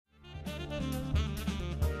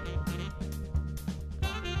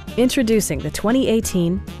Introducing the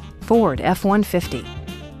 2018 Ford F-150.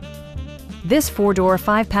 This four-door,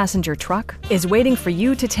 five-passenger truck is waiting for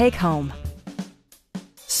you to take home.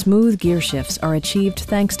 Smooth gear shifts are achieved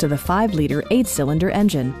thanks to the 5-liter 8-cylinder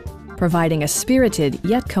engine, providing a spirited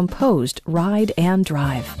yet composed ride and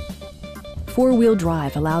drive. Four-wheel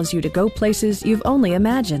drive allows you to go places you've only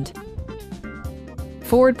imagined.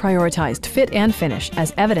 Ford prioritized fit and finish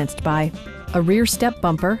as evidenced by a rear step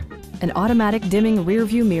bumper, an automatic dimming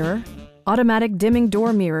rear-view mirror, automatic dimming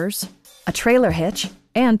door mirrors, a trailer hitch,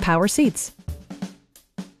 and power seats.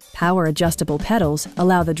 Power adjustable pedals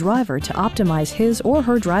allow the driver to optimize his or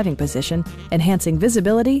her driving position, enhancing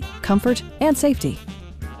visibility, comfort, and safety.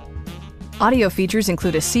 Audio features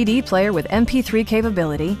include a CD player with MP3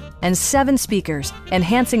 capability and 7 speakers,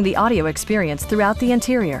 enhancing the audio experience throughout the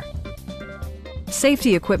interior.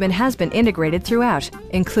 Safety equipment has been integrated throughout,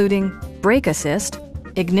 including brake assist,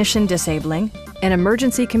 ignition disabling, an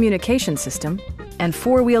emergency communication system, and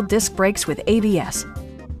 4-wheel disc brakes with ABS.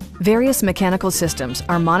 Various mechanical systems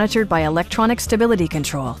are monitored by electronic stability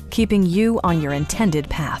control, keeping you on your intended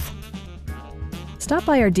path. Stop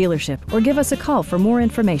by our dealership or give us a call for more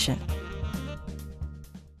information.